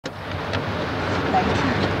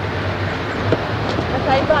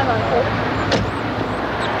Say bye, Michael.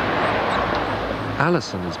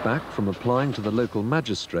 Alison is back from applying to the local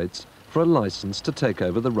magistrates for a licence to take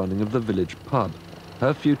over the running of the village pub.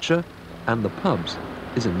 Her future and the pub's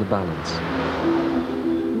is in the balance.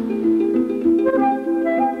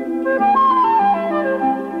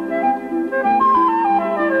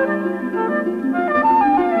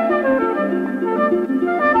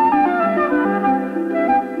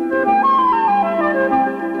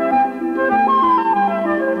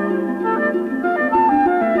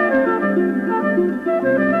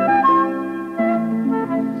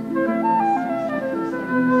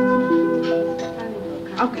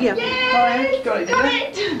 Oh, yeah. Hi, got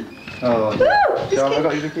it. Oh, so I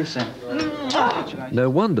got you the kiss then.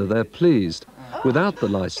 No wonder they're pleased. Without the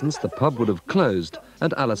licence, the pub would have closed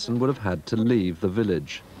and Alison would have had to leave the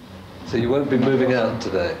village. So you won't be moving out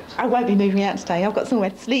today? I won't be moving out today. I've got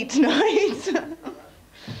somewhere to sleep tonight.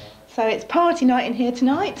 So it's party night in here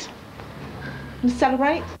tonight. We'll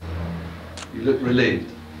celebrate. You look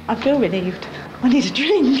relieved. I feel relieved. I need a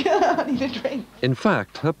drink. I need a drink. In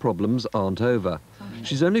fact, her problems aren't over.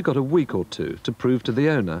 She's only got a week or two to prove to the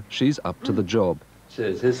owner she's up to the job.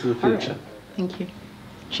 Cheers. Here's to the future. Thank you.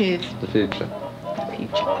 Cheers. The future. The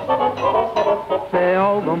future. Say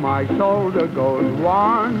over my shoulder goes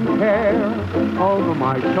one care, over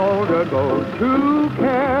my shoulder goes two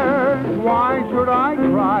cares. Why should I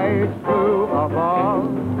cry? It's true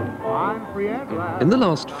above. I'm free at last. In the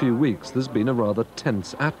last few weeks, there's been a rather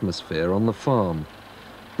tense atmosphere on the farm.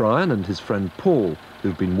 Brian and his friend Paul,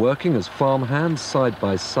 who've been working as farmhands side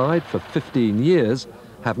by side for 15 years,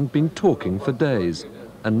 haven't been talking for days,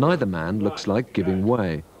 and neither man looks like giving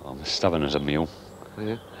way. I'm as stubborn as a mule.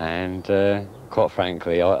 Yeah. And quite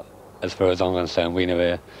frankly, as far as I'm concerned, we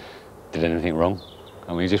never did anything wrong.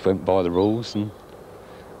 And we just went by the rules, and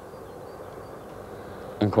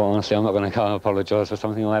quite honestly, I'm not going to go and apologise for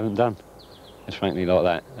something I haven't done. It's frankly like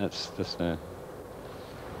that. That's just the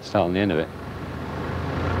start and the end of it.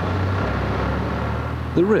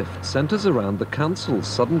 The rift centres around the council's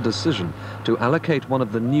sudden decision to allocate one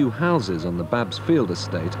of the new houses on the Babs Field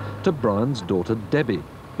estate to Brian's daughter Debbie,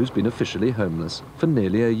 who's been officially homeless for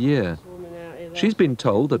nearly a year. She's been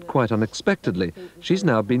told that, quite unexpectedly, she's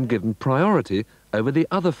now been given priority over the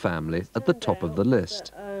other family at the top of the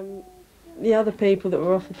list. The other people that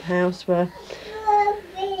were offered the house were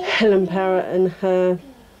Helen Parrott and her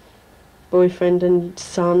boyfriend and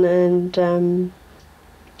son, and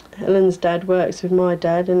Helen's dad works with my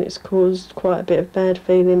dad, and it's caused quite a bit of bad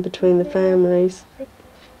feeling between the families.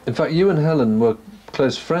 In fact, you and Helen were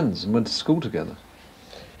close friends and went to school together.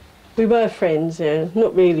 We were friends, yeah,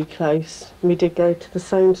 not really close. We did go to the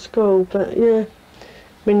same school, but yeah,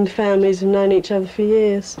 I mean, the families have known each other for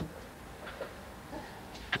years.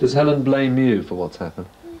 Does Helen blame you for what's happened?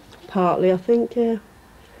 Partly, I think, yeah.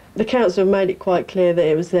 The council have made it quite clear that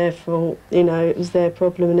it was their fault, you know, it was their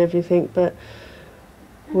problem and everything, but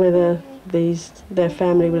whether their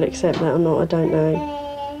family will accept that or not, I don't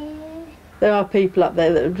know. There are people up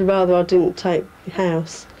there that would rather I didn't take the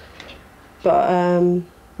house, but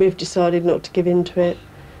we've decided not to give in to it.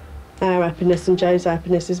 Our happiness and Joe's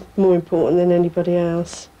happiness is more important than anybody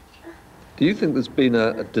else. Do you think there's been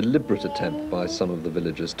a deliberate attempt by some of the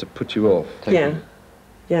villagers to put you off?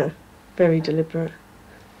 Yeah, very deliberate.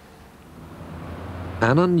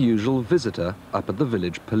 An unusual visitor up at the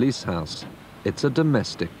village police house. It's a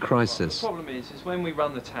domestic crisis. The problem is when we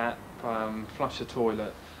run the tap, flush the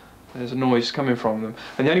toilet, there's a noise coming from them.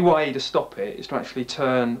 And the only way to stop it is to actually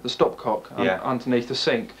turn the stopcock underneath the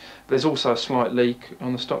sink. But there's also a slight leak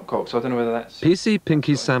on the stopcock, so I don't know whether that's... PC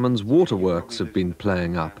Pinky Salmon's waterworks have been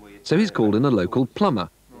playing up, so he's called in a local plumber,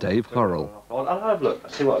 Dave Hurrell. I'll have a look,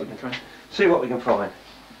 see what we can try. See what we can find.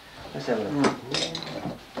 Let's have a look.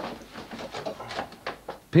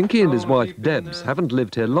 Pinky and his wife Debs haven't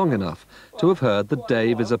lived here long enough to have heard that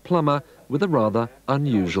Dave is a plumber with a rather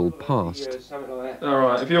unusual past. All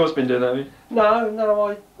right, have you always been doing that, have you?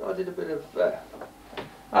 No, I did a bit of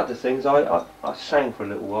other things. I sang for a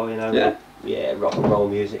little while, you know. Yeah? Yeah, rock and roll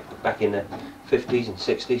music back in the 50s and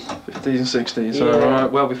 60s. 50s and 60s, yeah. All right.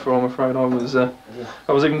 Well before, I'm afraid, I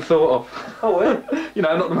was even thought of. Oh, well? You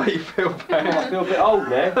know, not to make you feel bad. I feel a bit old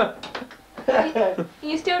now. Are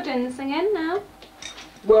you still doing the singing now?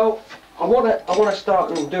 Well, I want to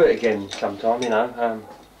start and do it again sometime, you know,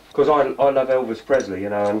 because I love Elvis Presley, you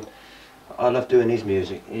know, and I love doing his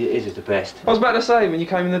music. His is the best. I was about to say, when you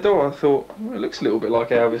came in the door, I thought, well, it looks a little bit like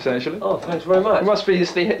Elvis, actually. Oh, thanks very much. It must be, you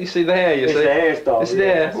see the hair, you see? It's the hairstyle. It's the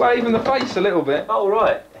hair. Well, even the face a little bit. Oh,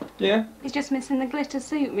 right. Yeah. He's just missing the glitter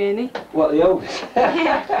suit, really. What, the Elvis?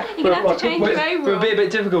 Yeah. You're gonna have to change your It would overall. be a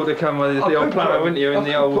bit difficult to come with the old plumber, wouldn't you, in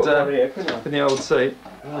the old seat?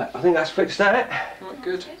 Right, I think that's fixed that. Right,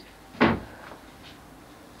 good.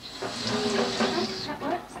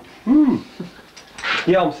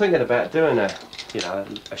 Yeah, I'm thinking about doing a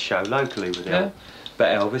show locally with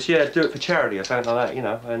Elvis. Yeah, do it for charity or something like that, you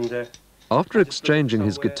know, and... After exchanging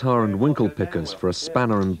his guitar and winkle pickers for a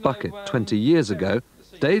spanner and bucket 20 years ago,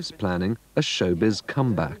 Dave's planning a showbiz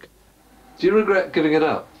comeback. Do you regret giving it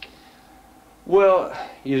up? Well,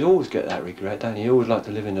 you always get that regret, don't you? You always like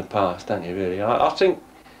to live in the past, don't you, really? I think...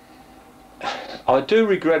 I do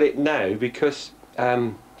regret it now because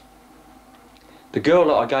the girl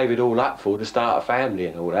that I gave it all up for to start a family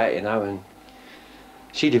and all that, you know, and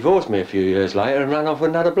she divorced me a few years later and ran off with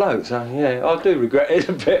another bloke, so yeah, I do regret it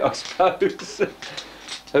a bit, I suppose.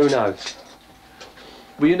 Who knows?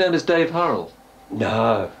 Were you known as Dave Hurrell?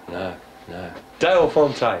 No. Dale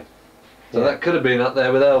Fontaine. So that could have been up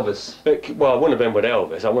there with Elvis. Well, I wouldn't have been with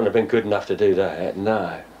Elvis. I wouldn't have been good enough to do that.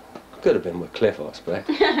 No. Could have been with Cliff, I expect.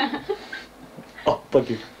 Oh, thank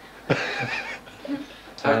you.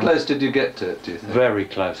 How close did you get to it, do you think? Very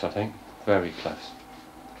close, I think. Very close.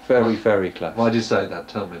 Very close. Why do you say that?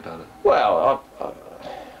 Tell me about it. Well,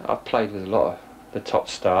 I played with a lot of the top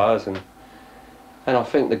stars, and I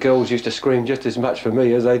think the girls used to scream just as much for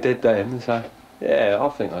me as they did them. So, yeah, I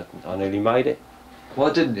think I nearly made it.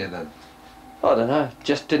 Why didn't you then? I don't know.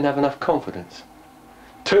 Just didn't have enough confidence.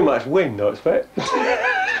 Too much wind, I expect.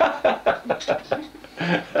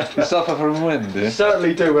 You suffer from wind, do you?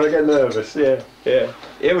 Certainly do when I get nervous. Yeah.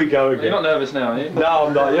 Here we go again. You're not nervous now, are you? No,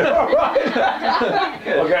 I'm not. You're all right.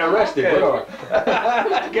 I'll get arrested. Yeah. All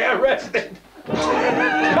right. Get arrested.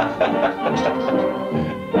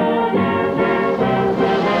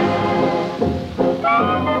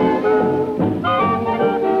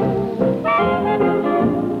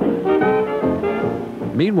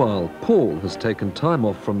 Meanwhile, Paul has taken time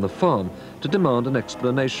off from the farm to demand an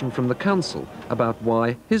explanation from the council about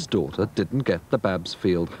why his daughter didn't get the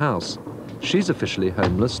Babsfield house. She's officially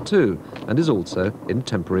homeless too, and is also in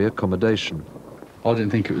temporary accommodation. I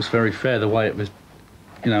didn't think it was very fair the way it was,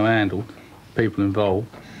 handled, people involved.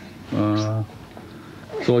 So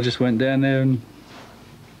I just went down there and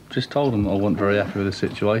just told them I wasn't very happy with the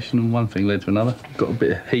situation, and one thing led to another. Got a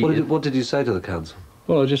bit heated. What did you say to the council?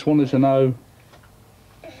 Well, I just wanted to know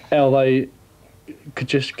how they could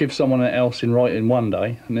just give someone else in writing one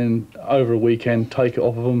day and then over a weekend take it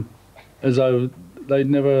off of them as though they'd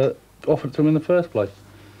never offered to them in the first place.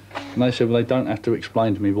 And they said, well, they don't have to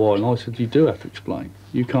explain to me why. And I said, you do have to explain.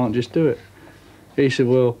 You can't just do it. He said,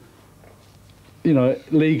 well,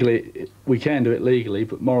 legally, we can do it legally,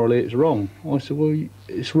 but morally it's wrong. I said, well,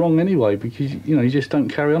 it's wrong anyway, because, you just don't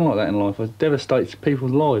carry on like that in life. It devastates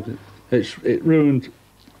people's lives.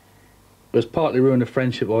 It's partly ruined the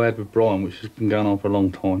friendship I had with Brian, which has been going on for a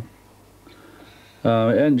long time. It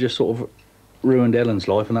hasn't just sort of ruined Ellen's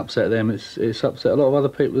life and upset them, it's upset a lot of other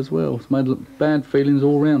people as well. It's made bad feelings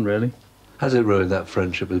all round, really. Has it ruined that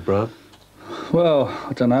friendship with Brian? Well,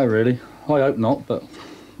 I don't know, really. I hope not, but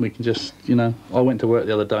we can just, I went to work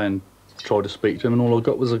the other day and tried to speak to him, and all I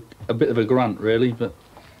got was a bit of a grunt, really, but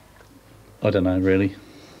I don't know, really.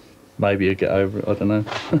 Maybe he'll get over it, I don't know.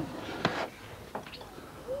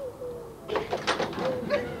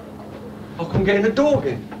 I couldn't get in the door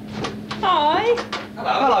again. Hi.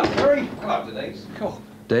 Hello, Terry. Hello, Denise. Cool.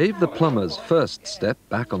 Dave the plumber's first step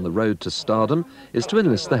back on the road to stardom is to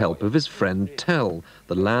enlist the help of his friend Tell,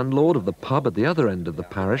 the landlord of the pub at the other end of the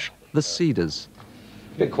parish, the Cedars.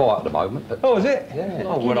 A bit quiet at the moment, but... Oh, is it? Yeah.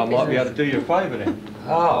 Oh, well, I might be able to do you a favour then.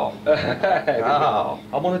 Oh.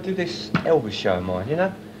 I want to do this Elvis show of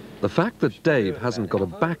mine, The fact that Dave hasn't got a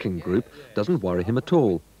backing group doesn't worry him at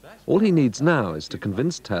all. All he needs now is to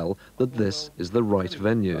convince Tell that this is the right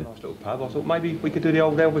venue. Nice little pub. I thought maybe we could do the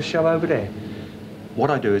old Elvis show over there.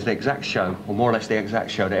 What I do is the exact show, or more or less the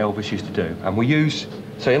exact show that Elvis used to do. And we use,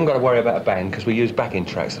 so you haven't got to worry about a band, because we use backing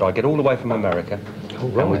tracks that I get all the way from America. Oh,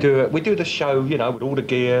 right. And we do the show, with all the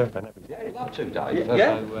gear and everything. Yeah, I'd love to, Dave.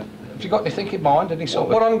 Yeah? So, have you got anything in mind? Any sort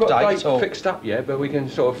Well, I of haven't got a date date or... fixed up yet, but we can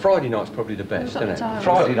sort of, Friday night's probably the best, isn't it?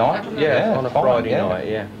 Friday night? Yeah, on a fine, Friday night,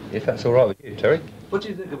 yeah. If that's all right with you, Terry. What do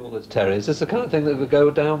you think of all this, Terry? Is this the kind of thing that would go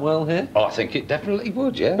down well here? I think it definitely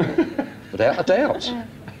would, yeah. Without a doubt.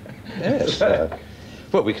 Yes.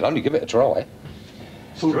 Well, we can only give it a try.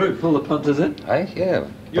 It's true. Pull the punters in? Hey, yeah.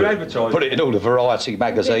 You're advertising. Put it in all the variety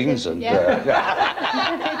magazines and... yeah,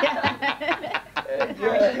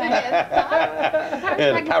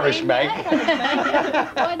 the parish mag.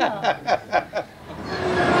 Why not?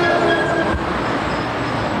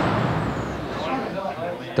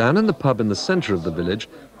 Down in the pub in the centre of the village,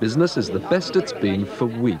 business is the best it's been for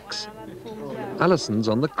weeks. Alison's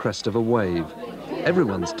on the crest of a wave.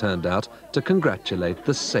 Everyone's turned out to congratulate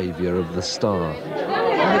the saviour of the Star.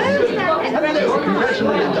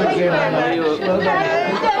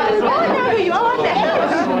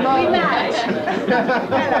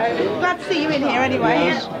 Glad to see you in here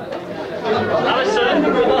anyway. Alison,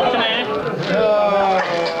 come here.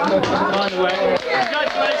 By the way,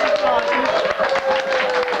 congratulations,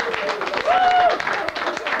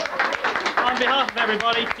 on behalf of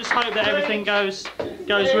everybody, just hope that everything goes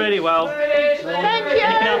really well. Thank you. You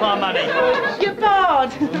can have our money. You're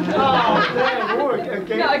barred.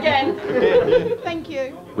 Not again. Thank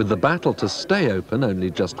you. With the battle to stay open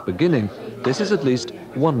only just beginning, this is at least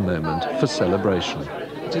one moment for celebration.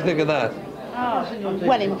 What do you think of that?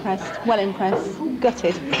 Well impressed,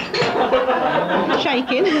 gutted.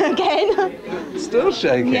 Shaking again. Still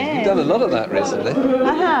shaking? Yes. You've done a lot of that recently.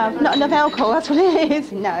 I have. Not enough alcohol, that's what it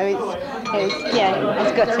is. No,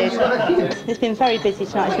 it's gutted. It's been very busy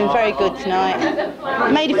tonight, it's been very good tonight.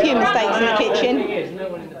 Made a few mistakes in the kitchen.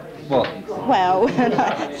 What? Well,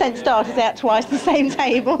 sent starters out twice to the same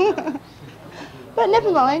table. But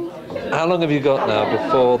never mind. How long have you got now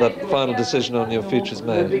before that final decision on your future's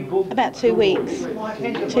made? About 2 weeks.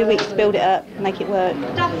 2 weeks to build it up, make it work.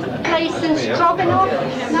 Stuff place and stroganoff?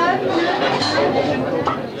 No?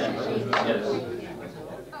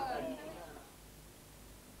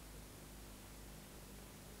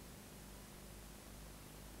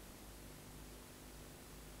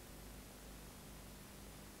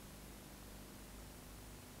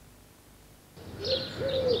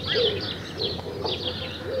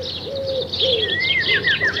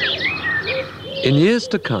 In years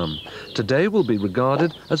to come, today will be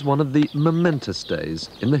regarded as one of the momentous days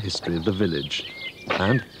in the history of the village.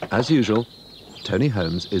 And, as usual, Tony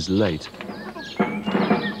Holmes is late.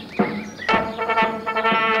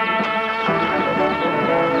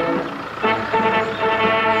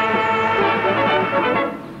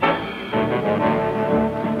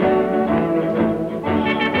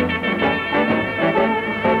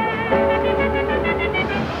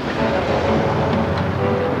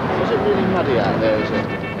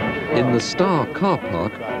 In the Star car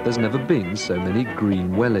park, there's never been so many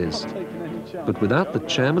green wellies. But without the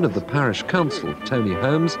chairman of the parish council, Tony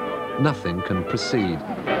Holmes, nothing can proceed.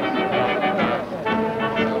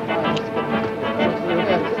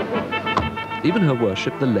 Even Her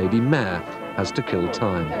Worship, the Lady Mayor, has to kill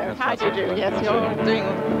time. How do you do? Yes, you're doing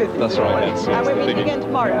business. That's right, yes. And we're meeting again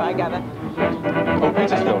tomorrow, I gather. Oh,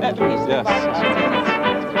 Petersfield. Yes.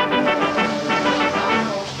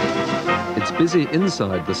 It's busy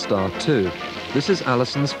inside the Star too. This is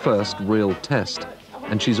Alison's first real test,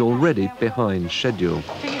 and she's already behind schedule.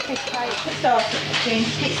 Start, Jane.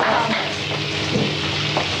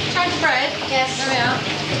 Toast bread? Yes. There we are.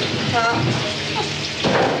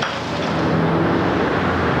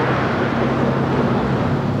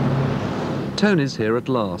 Tony's here at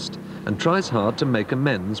last and tries hard to make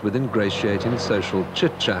amends with ingratiating social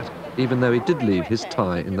chit-chat, even though he did leave his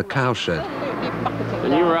tie in the cowshed.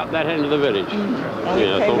 And you were up that end of the village? And we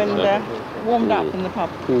came and warmed up in the pub.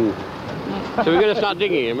 So we're going to start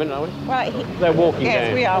digging him, aren't we? Well, they're walking yes, down.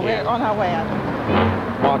 Yes, we are. We're on our way out.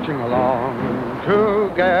 Marching along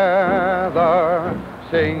together,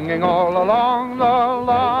 singing all along the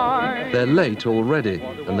line. They're late already,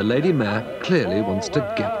 and the Lady Mayor clearly wants to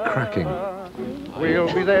get cracking.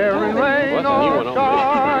 We'll be there in rain or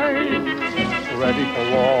shine, ready for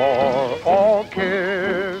war or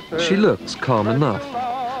kisses. She looks calm enough,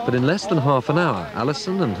 but in less than half an hour,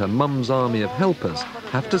 Alison and her mum's army of helpers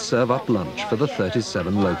have to serve up lunch for the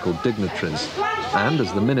 37 local dignitaries. And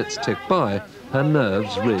as the minutes tick by, her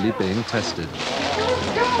nerves really being tested. It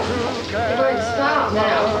won't start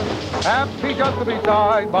now. Happy just to be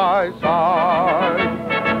side by side.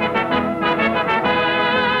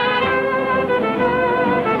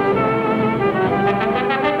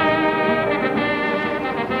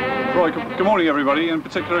 Right, good morning everybody. In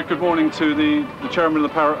particular, good morning to the chairman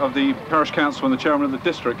of the parish council and the chairman of the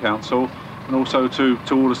district council, and also to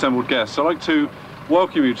all assembled guests. I'd like to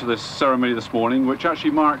welcome you to this ceremony this morning, which actually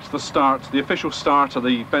marks the official start of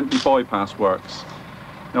the Bentley bypass works.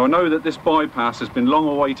 Now, I know that this bypass has been long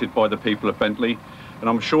awaited by the people of Bentley, and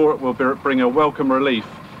I'm sure it will bring a welcome relief,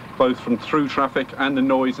 both from through traffic and the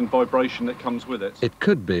noise and vibration that comes with it. It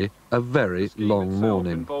could be a very long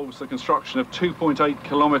morning. It involves the construction of 2.8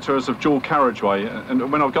 kilometres of dual carriageway,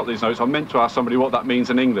 and when I've got these notes, I meant to ask somebody what that means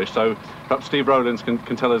in English, so perhaps Steve Rowlands can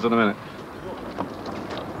tell us in a minute.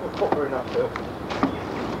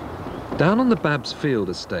 Down on the Babs Field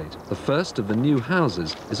estate, the first of the new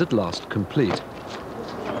houses is at last complete.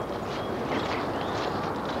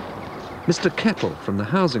 Mr. Kettle from the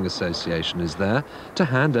Housing Association is there to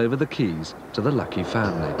hand over the keys to the lucky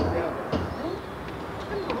family.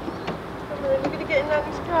 We're going to get in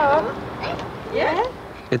Nanny's car. Yeah?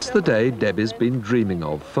 It's the day Debbie's been dreaming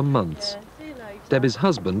of for months. Debbie's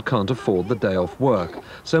husband can't afford the day off work,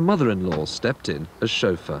 so mother-in-law stepped in as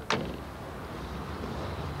chauffeur.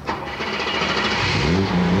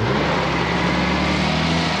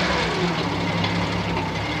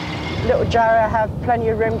 Little Joe will have plenty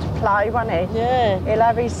of room to play, won't he? Yeah. He'll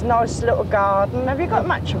have his nice little garden. Have you got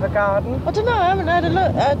much of a garden? I don't know, I haven't had a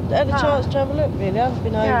look, had a chance to have a look really. I haven't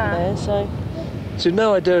been over there, so... So you've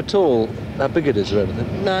no idea at all how big it is or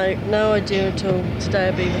anything? No idea at all. Today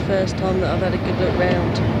will be the first time that I've had a good look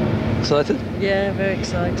round. Excited? Yeah, very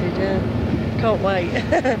excited, yeah. Can't wait.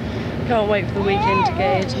 Can't wait for the weekend to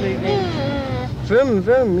get here to move in. Vroom,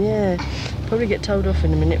 vroom, yeah. Probably get told off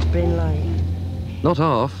in a minute for being late. Not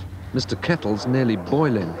half. Mr. Kettle's nearly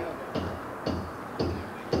boiling.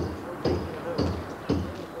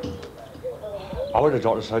 I would have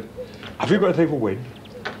doctor said, have you got anything for wind?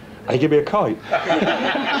 And he gave me a kite.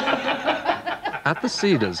 At the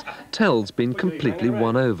Cedars, Tell's been completely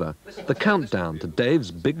won over. The countdown to Dave's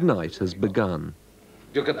big night has begun.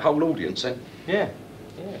 You'll get the whole audience then? Yeah.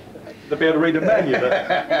 They'll be able to read the menu.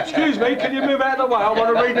 But, excuse me, can you move out of the way? I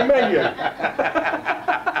want to read the menu.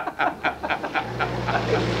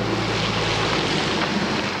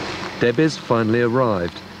 Debbie's finally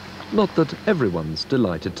arrived. Not that everyone's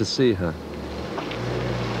delighted to see her.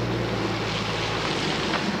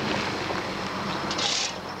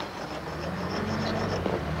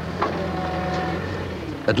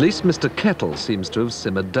 At least Mr. Kettle seems to have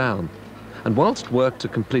simmered down. And whilst work to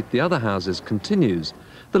complete the other houses continues,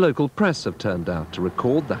 the local press have turned out to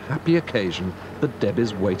record the happy occasion that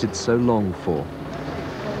Debbie's waited so long for.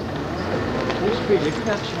 If you could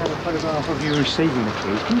actually have a photograph of you receiving the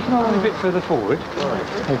keys, can you come on a bit further forward?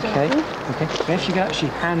 Right. Okay. Then if you can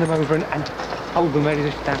actually hand them over and hold them ready,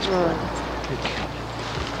 that's right. Okay.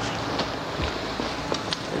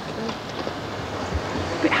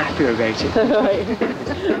 A bit happier about it.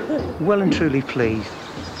 Right. Well and truly pleased.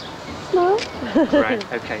 No. Right,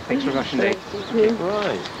 okay, thanks very much indeed.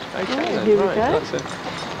 Right, okay, Right, here we go. That's it.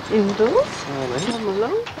 Indoors. Oh, come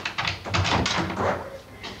along.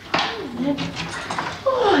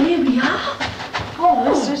 Oh, here we are. Oh,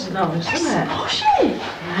 this is nice, isn't it? Posh,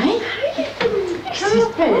 right?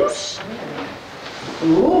 Carpets.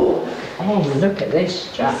 Oh, look at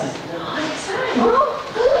this, Jack. Nice, oh,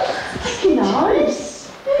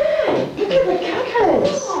 nice. Look at the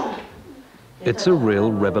cupboards. It's a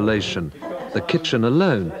real revelation. The kitchen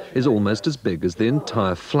alone is almost as big as the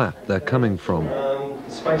entire flat they're coming from.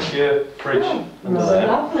 Space for your fridge under there.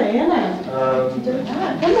 Lovely, isn't it?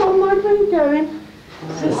 Come on, Mike, where are you going?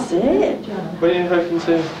 That's it. When are you hoping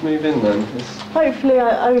to move in then? Hopefully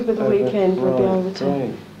over the weekend we'll be right, able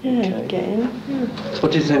to get in. Yeah.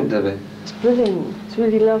 What do you think, Debbie? It's brilliant. It's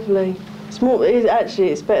really lovely. It's more.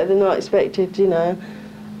 It's better than I expected. You know,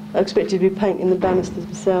 I expected to be painting the banisters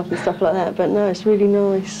myself and stuff like that. But no, it's really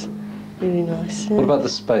nice. Really nice. Yeah. What about the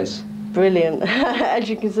space? Brilliant. As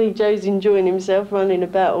you can see, Joe's enjoying himself, running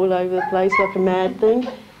about all over the place like a mad thing.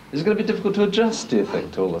 Is it going to be difficult to adjust, do you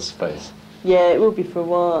think, to all the space? Yeah, it will be for a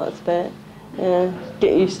while, I bet. Yeah,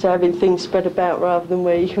 get used to having things spread about rather than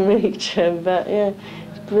where you can reach them. But yeah,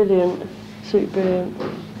 it's brilliant. Absolutely brilliant.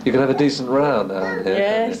 You can have a decent row now in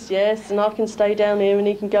here. Yes, and I can stay down here and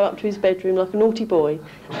he can go up to his bedroom like a naughty boy.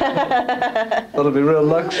 That'll be real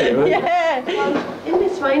luxury, won't it? Yeah. In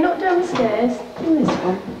this way, not down the stairs. In this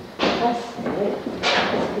one. That's it.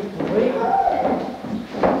 That's a good boy.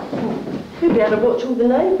 You'll be able to watch all the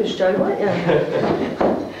neighbours, Joe, won't you?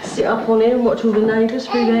 Sit up on here and watch all the neighbours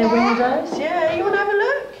through their windows. Yeah, you want to have a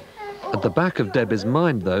look? At the back of Debbie's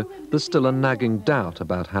mind, though, there's still a nagging doubt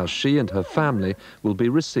about how she and her family will be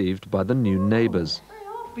received by the new neighbours. They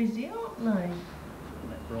are busy, aren't they?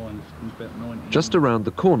 Just around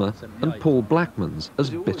the corner, and Paul Blackman's as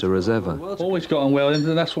bitter as ever. Always got on well, and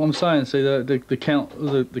that's what I'm saying. See,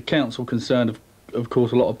 the council concerned, of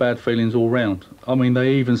course, a lot of bad feelings all round. I mean,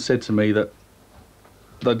 they even said to me that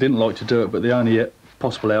they didn't like to do it, but the only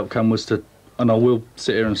possible outcome was to, and I will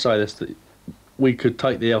sit here and say this, that we could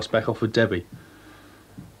take the house back off of Debbie,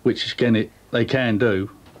 which again they can do.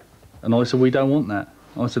 And I said, we don't want that.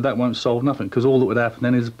 I said, that won't solve nothing, because all that would happen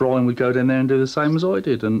then is Brian would go down there and do the same as I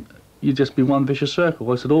did, and you'd just be one vicious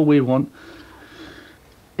circle. I said, all we want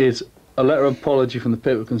is a letter of apology from the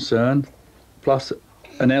people concerned, plus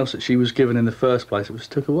an house that she was given in the first place, it was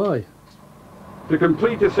took away. To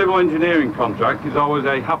complete a civil engineering contract is always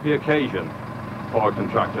a happy occasion for a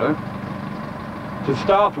contractor. To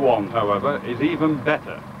start one, however, is even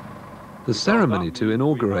better. The ceremony to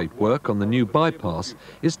inaugurate work on the new bypass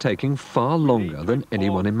is taking far longer than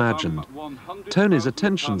anyone imagined. Tony's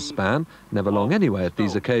attention span, never long anyway at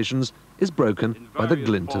these occasions, is broken by the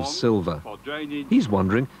glint of silver. He's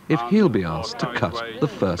wondering if he'll be asked to cut the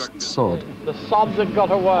first sod. The sods have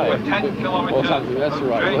got away. 10 kilometres. Or something, that's the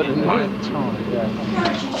right word, isn't it?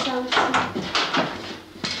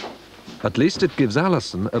 At least it gives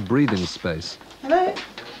Alison a breathing space. Hello?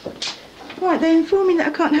 Right, they inform me that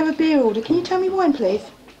I can't have a beer order. Can you tell me why, please?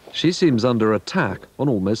 She seems under attack on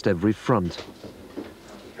almost every front.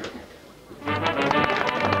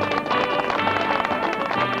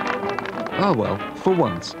 Ah well, for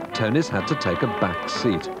once, Tony's had to take a back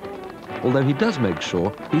seat. Although he does make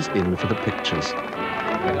sure he's in for the pictures.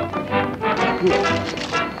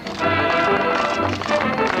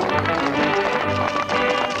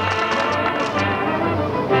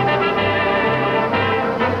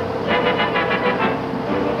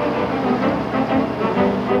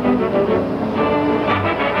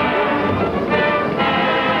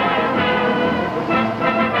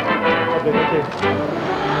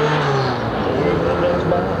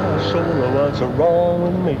 What's wrong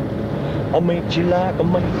with me? I'll meet you like a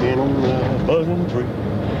man on a buzzing tree.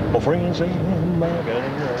 My friends say my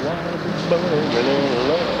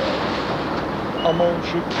I'm on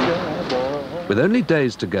ship. With only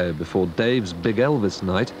days to go before Dave's big Elvis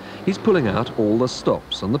night, he's pulling out all the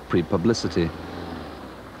stops on the pre-publicity.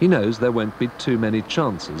 He knows there won't be too many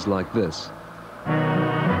chances like this.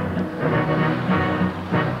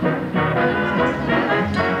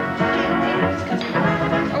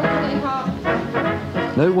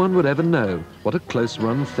 No one would ever know what a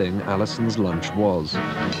close-run thing Alison's lunch was.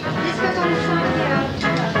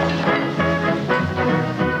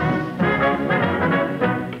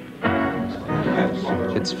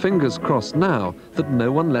 It's fingers crossed now that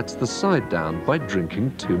no one lets the side down by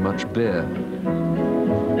drinking too much beer.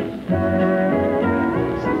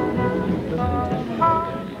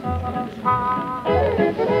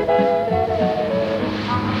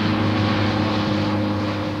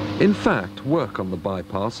 In fact, work on the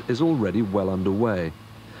bypass is already well underway.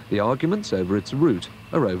 The arguments over its route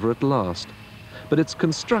are over at last. But its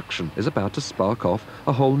construction is about to spark off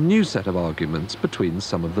a whole new set of arguments between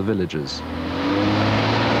some of the villagers.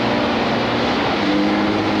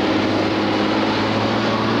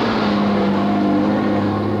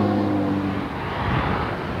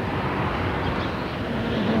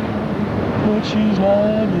 But she's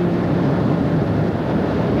like you.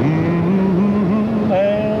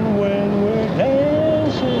 And when we're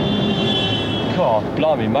dancing, God,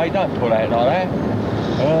 blimey, mate, don't pull out like that.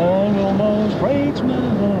 And almost breaks my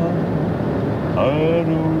heart. I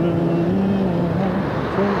don't really.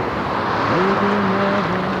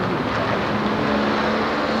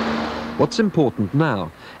 What's important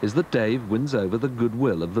now is that Dave wins over the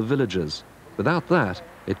goodwill of the villagers. Without that,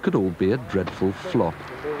 it could all be a dreadful flop.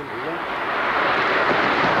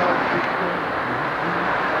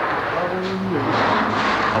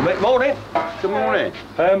 Morning. Good morning.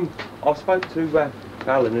 I spoke to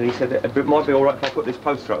Alan and he said it might be all right if I put this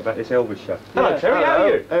poster up about this Elvis show. Hello, Terry, how are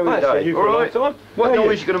you? How are you? All right. What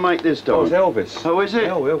noise are you going to make this time? Oh, it's Elvis. Oh, is it?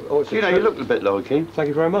 You know, you look a bit like him. Thank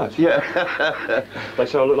you very much. Yeah. They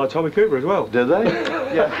say I look like Tommy Cooper as well. Do they?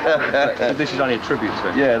 Yeah. This is only a tribute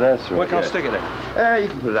to him. Yeah, that's right. Where can I stick it then? You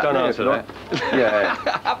can put it up Don't there. answer that. Yeah.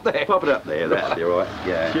 Up there. Pop it up there, that'll be all right.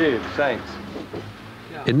 Yeah. Cheers, thanks.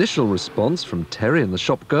 Initial response from Terry and the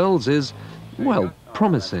shop girls is, well,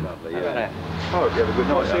 promising. Yeah. I hope you have a good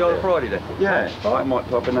night. See you on Friday then? Yeah. I might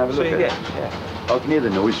pop and have a look See you at again? it. Yeah. I can hear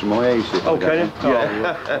the noise from my house. Oh, can you?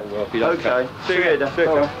 Yeah. Oh, well, if you don't okay. See you later. See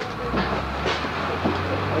you later.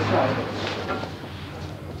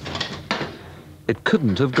 It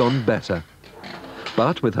couldn't have gone better.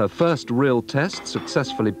 But with her first real test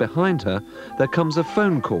successfully behind her, there comes a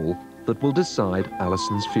phone call that will decide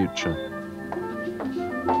Alison's future.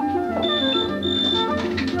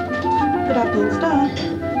 Good afternoon, Star.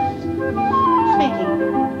 Speaking.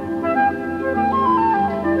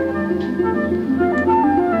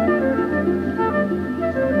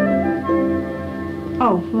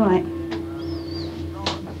 Oh, right.